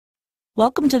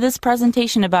Welcome to this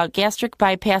presentation about gastric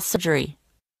bypass surgery.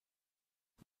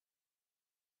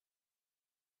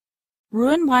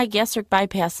 RNY gastric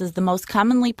bypass is the most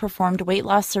commonly performed weight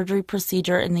loss surgery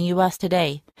procedure in the U.S.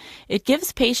 today. It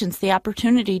gives patients the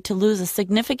opportunity to lose a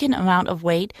significant amount of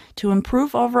weight to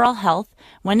improve overall health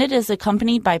when it is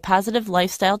accompanied by positive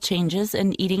lifestyle changes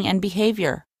in eating and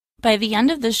behavior. By the end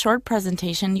of this short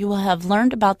presentation, you will have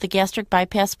learned about the gastric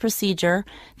bypass procedure,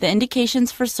 the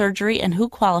indications for surgery and who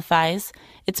qualifies,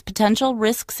 its potential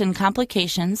risks and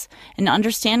complications, an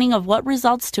understanding of what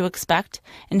results to expect,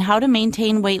 and how to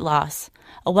maintain weight loss.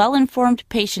 A well-informed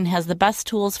patient has the best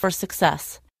tools for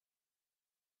success.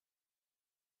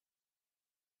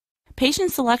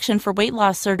 Patient selection for weight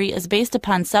loss surgery is based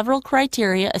upon several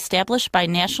criteria established by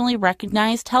nationally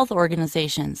recognized health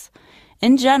organizations.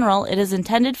 In general, it is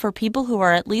intended for people who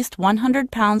are at least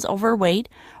 100 pounds overweight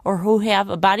or who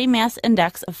have a body mass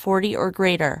index of 40 or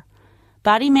greater.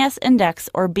 Body mass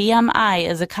index, or BMI,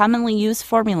 is a commonly used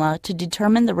formula to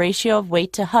determine the ratio of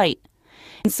weight to height.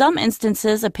 In some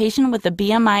instances, a patient with a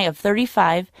BMI of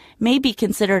 35 may be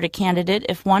considered a candidate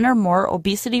if one or more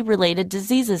obesity-related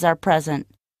diseases are present.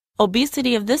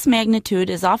 Obesity of this magnitude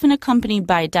is often accompanied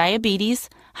by diabetes,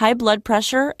 high blood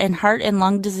pressure, and heart and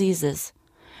lung diseases.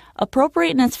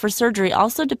 Appropriateness for surgery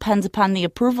also depends upon the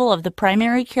approval of the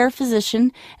primary care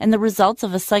physician and the results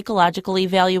of a psychological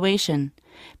evaluation.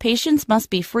 Patients must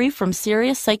be free from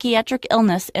serious psychiatric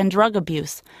illness and drug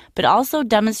abuse, but also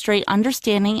demonstrate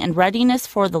understanding and readiness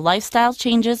for the lifestyle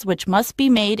changes which must be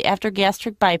made after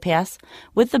gastric bypass,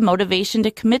 with the motivation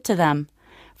to commit to them.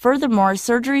 Furthermore,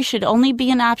 surgery should only be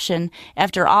an option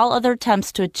after all other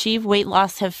attempts to achieve weight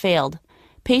loss have failed.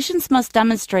 Patients must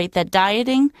demonstrate that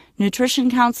dieting, nutrition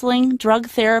counseling, drug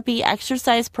therapy,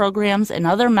 exercise programs, and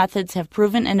other methods have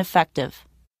proven ineffective.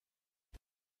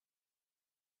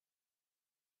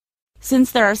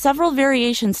 Since there are several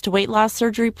variations to weight loss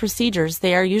surgery procedures,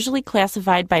 they are usually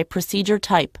classified by procedure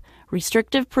type: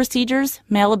 restrictive procedures,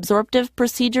 malabsorptive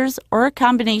procedures, or a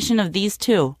combination of these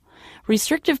two.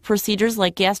 Restrictive procedures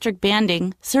like gastric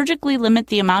banding surgically limit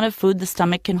the amount of food the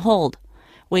stomach can hold.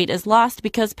 Weight is lost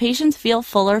because patients feel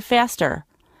fuller faster.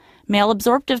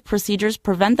 Malabsorptive procedures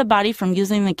prevent the body from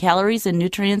using the calories and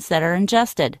nutrients that are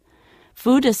ingested.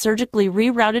 Food is surgically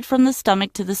rerouted from the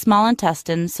stomach to the small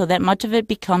intestine so that much of it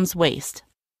becomes waste.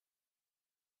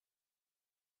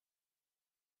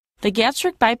 The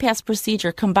gastric bypass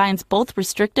procedure combines both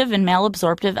restrictive and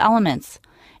malabsorptive elements.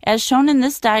 As shown in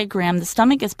this diagram, the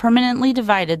stomach is permanently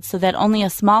divided so that only a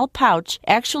small pouch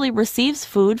actually receives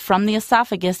food from the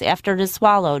esophagus after it is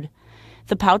swallowed.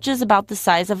 The pouch is about the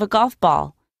size of a golf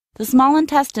ball. The small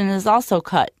intestine is also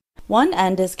cut. One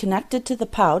end is connected to the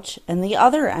pouch and the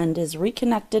other end is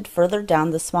reconnected further down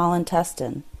the small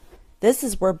intestine. This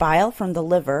is where bile from the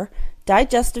liver,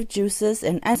 digestive juices,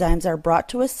 and enzymes are brought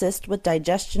to assist with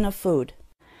digestion of food.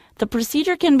 The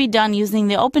procedure can be done using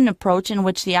the open approach, in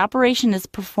which the operation is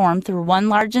performed through one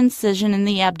large incision in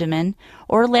the abdomen,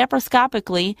 or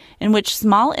laparoscopically, in which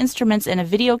small instruments and a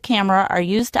video camera are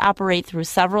used to operate through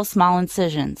several small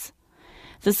incisions.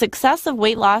 The success of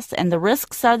weight loss and the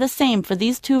risks are the same for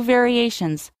these two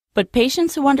variations, but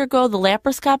patients who undergo the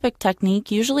laparoscopic technique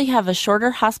usually have a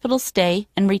shorter hospital stay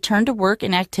and return to work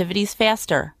and activities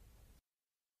faster.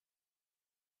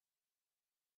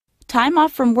 Time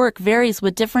off from work varies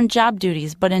with different job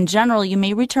duties, but in general you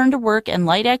may return to work and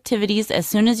light activities as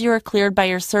soon as you are cleared by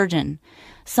your surgeon.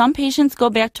 Some patients go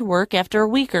back to work after a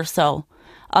week or so.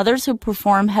 Others who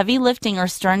perform heavy lifting or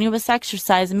strenuous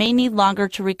exercise may need longer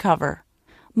to recover.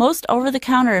 Most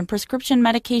over-the-counter and prescription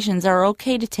medications are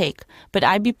okay to take, but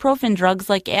ibuprofen drugs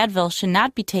like Advil should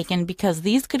not be taken because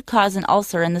these could cause an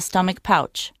ulcer in the stomach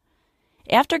pouch.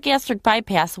 After gastric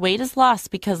bypass, weight is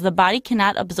lost because the body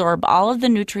cannot absorb all of the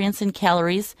nutrients and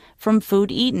calories from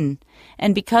food eaten,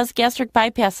 and because gastric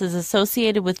bypass is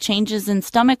associated with changes in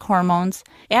stomach hormones,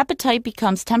 appetite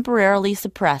becomes temporarily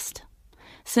suppressed.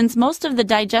 Since most of the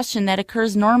digestion that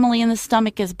occurs normally in the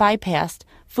stomach is bypassed,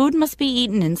 food must be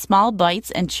eaten in small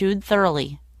bites and chewed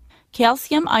thoroughly.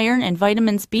 Calcium, iron, and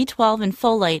vitamins B12 and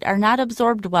folate are not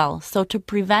absorbed well, so to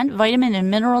prevent vitamin and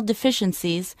mineral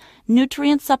deficiencies,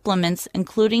 nutrient supplements,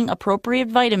 including appropriate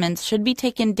vitamins, should be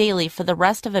taken daily for the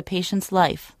rest of a patient's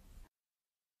life.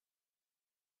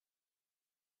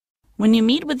 When you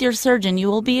meet with your surgeon, you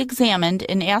will be examined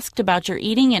and asked about your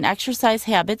eating and exercise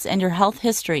habits and your health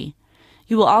history.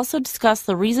 You will also discuss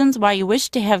the reasons why you wish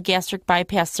to have gastric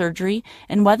bypass surgery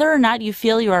and whether or not you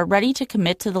feel you are ready to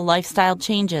commit to the lifestyle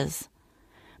changes.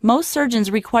 Most surgeons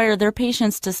require their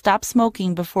patients to stop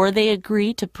smoking before they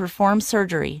agree to perform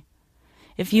surgery.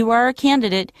 If you are a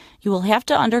candidate, you will have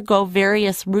to undergo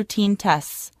various routine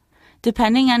tests.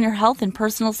 Depending on your health and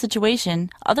personal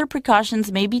situation, other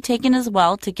precautions may be taken as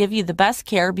well to give you the best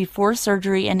care before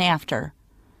surgery and after.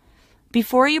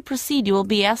 Before you proceed, you will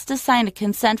be asked to sign a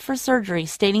consent for surgery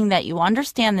stating that you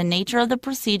understand the nature of the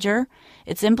procedure,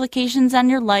 its implications on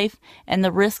your life, and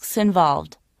the risks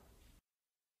involved.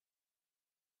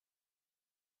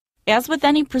 As with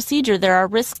any procedure, there are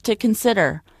risks to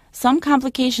consider. Some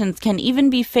complications can even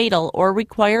be fatal or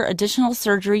require additional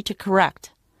surgery to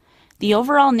correct. The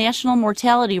overall national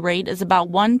mortality rate is about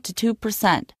 1 to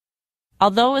 2%.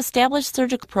 Although established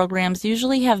surgical programs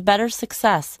usually have better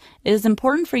success, it is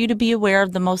important for you to be aware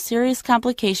of the most serious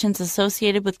complications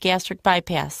associated with gastric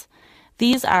bypass.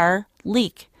 These are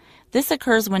leak. This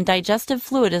occurs when digestive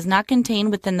fluid is not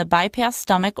contained within the bypass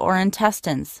stomach or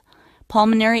intestines.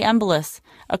 Pulmonary embolus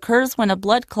occurs when a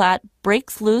blood clot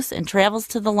breaks loose and travels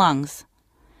to the lungs.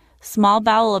 Small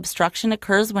bowel obstruction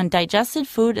occurs when digested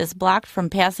food is blocked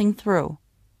from passing through.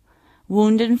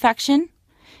 Wound infection,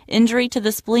 injury to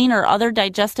the spleen or other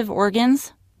digestive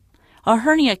organs. A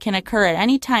hernia can occur at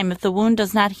any time if the wound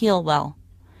does not heal well.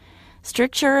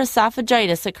 Stricture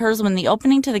esophagitis occurs when the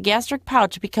opening to the gastric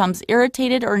pouch becomes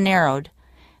irritated or narrowed.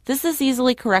 This is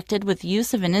easily corrected with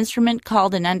use of an instrument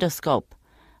called an endoscope.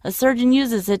 A surgeon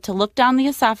uses it to look down the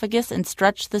esophagus and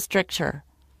stretch the stricture.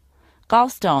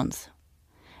 Gallstones.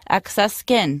 Excess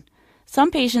skin. Some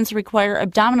patients require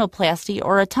abdominoplasty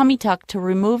or a tummy tuck to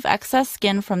remove excess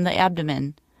skin from the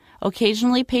abdomen.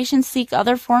 Occasionally, patients seek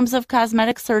other forms of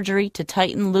cosmetic surgery to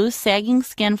tighten loose, sagging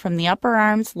skin from the upper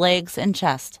arms, legs, and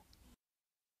chest.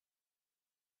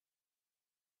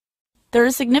 There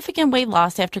is significant weight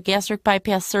loss after gastric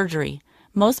bypass surgery.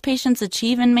 Most patients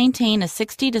achieve and maintain a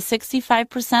 60 to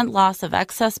 65% loss of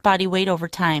excess body weight over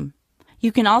time.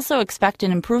 You can also expect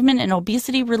an improvement in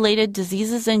obesity-related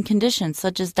diseases and conditions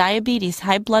such as diabetes,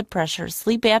 high blood pressure,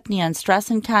 sleep apnea, and stress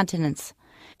incontinence.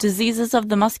 Diseases of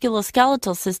the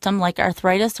musculoskeletal system like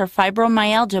arthritis or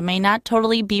fibromyalgia may not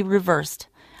totally be reversed.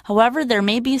 However, there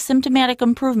may be symptomatic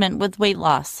improvement with weight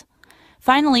loss.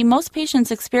 Finally, most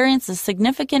patients experience a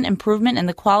significant improvement in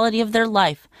the quality of their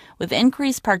life, with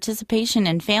increased participation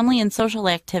in family and social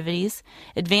activities,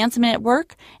 advancement at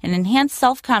work, and enhanced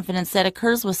self-confidence that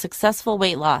occurs with successful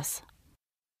weight loss.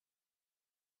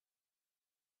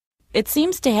 It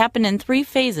seems to happen in 3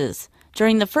 phases.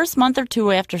 During the first month or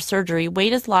 2 after surgery,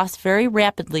 weight is lost very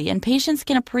rapidly, and patients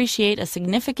can appreciate a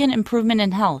significant improvement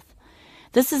in health.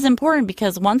 This is important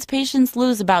because once patients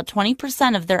lose about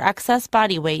 20% of their excess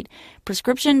body weight,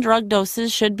 prescription drug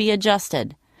doses should be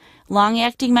adjusted.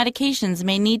 Long-acting medications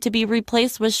may need to be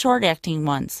replaced with short-acting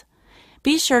ones.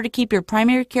 Be sure to keep your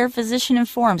primary care physician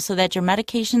informed so that your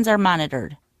medications are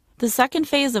monitored. The second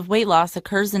phase of weight loss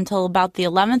occurs until about the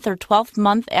 11th or 12th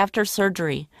month after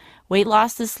surgery. Weight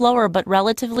loss is slower but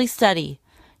relatively steady.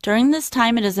 During this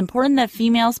time, it is important that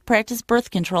females practice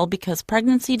birth control because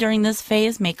pregnancy during this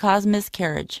phase may cause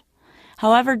miscarriage.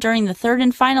 However, during the third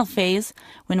and final phase,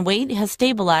 when weight has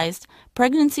stabilized,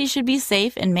 pregnancy should be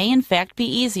safe and may in fact be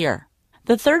easier.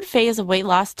 The third phase of weight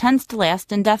loss tends to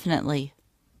last indefinitely.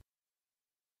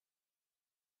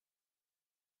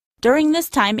 During this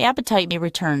time, appetite may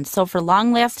return, so for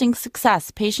long-lasting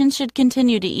success, patients should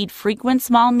continue to eat frequent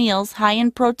small meals high in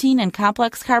protein and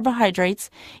complex carbohydrates,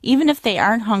 even if they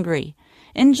aren't hungry.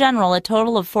 In general, a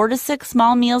total of 4 to 6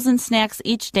 small meals and snacks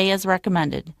each day is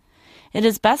recommended. It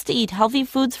is best to eat healthy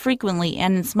foods frequently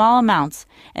and in small amounts,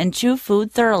 and chew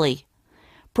food thoroughly.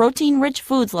 Protein-rich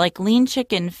foods like lean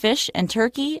chicken, fish, and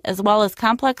turkey, as well as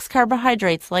complex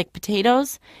carbohydrates like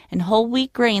potatoes and whole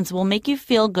wheat grains will make you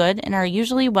feel good and are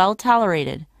usually well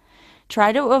tolerated.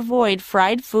 Try to avoid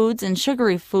fried foods and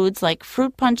sugary foods like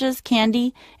fruit punches,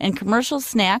 candy, and commercial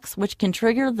snacks which can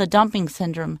trigger the dumping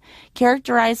syndrome,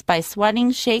 characterized by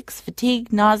sweating, shakes,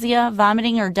 fatigue, nausea,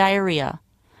 vomiting, or diarrhea.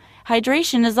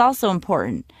 Hydration is also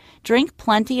important. Drink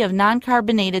plenty of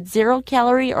non-carbonated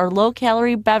zero-calorie or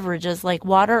low-calorie beverages like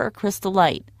water or Crystal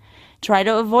Light. Try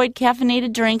to avoid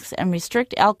caffeinated drinks and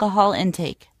restrict alcohol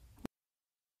intake.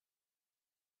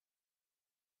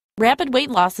 Rapid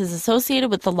weight loss is associated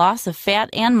with the loss of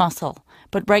fat and muscle,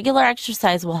 but regular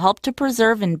exercise will help to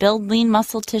preserve and build lean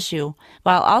muscle tissue,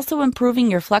 while also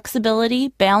improving your flexibility,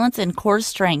 balance, and core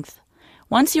strength.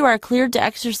 Once you are cleared to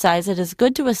exercise, it is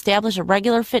good to establish a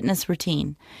regular fitness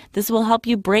routine. This will help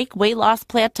you break weight loss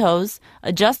plateaus,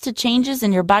 adjust to changes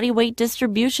in your body weight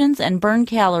distributions, and burn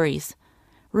calories.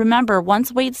 Remember,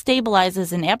 once weight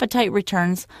stabilizes and appetite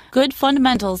returns, good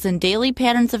fundamentals and daily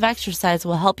patterns of exercise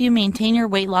will help you maintain your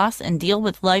weight loss and deal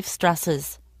with life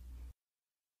stresses.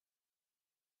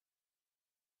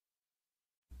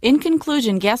 In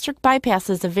conclusion, gastric bypass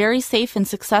is a very safe and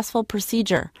successful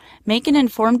procedure. Make an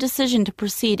informed decision to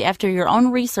proceed after your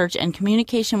own research and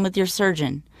communication with your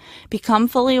surgeon. Become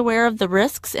fully aware of the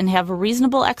risks and have a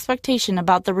reasonable expectation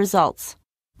about the results.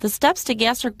 The steps to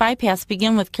gastric bypass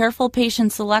begin with careful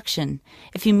patient selection.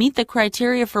 If you meet the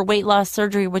criteria for weight loss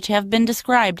surgery which have been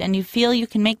described and you feel you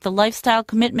can make the lifestyle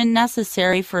commitment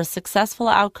necessary for a successful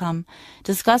outcome,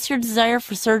 discuss your desire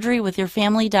for surgery with your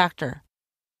family doctor.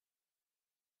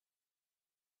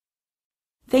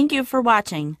 Thank you for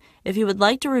watching. If you would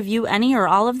like to review any or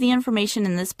all of the information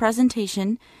in this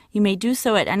presentation, you may do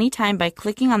so at any time by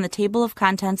clicking on the table of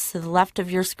contents to the left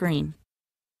of your screen.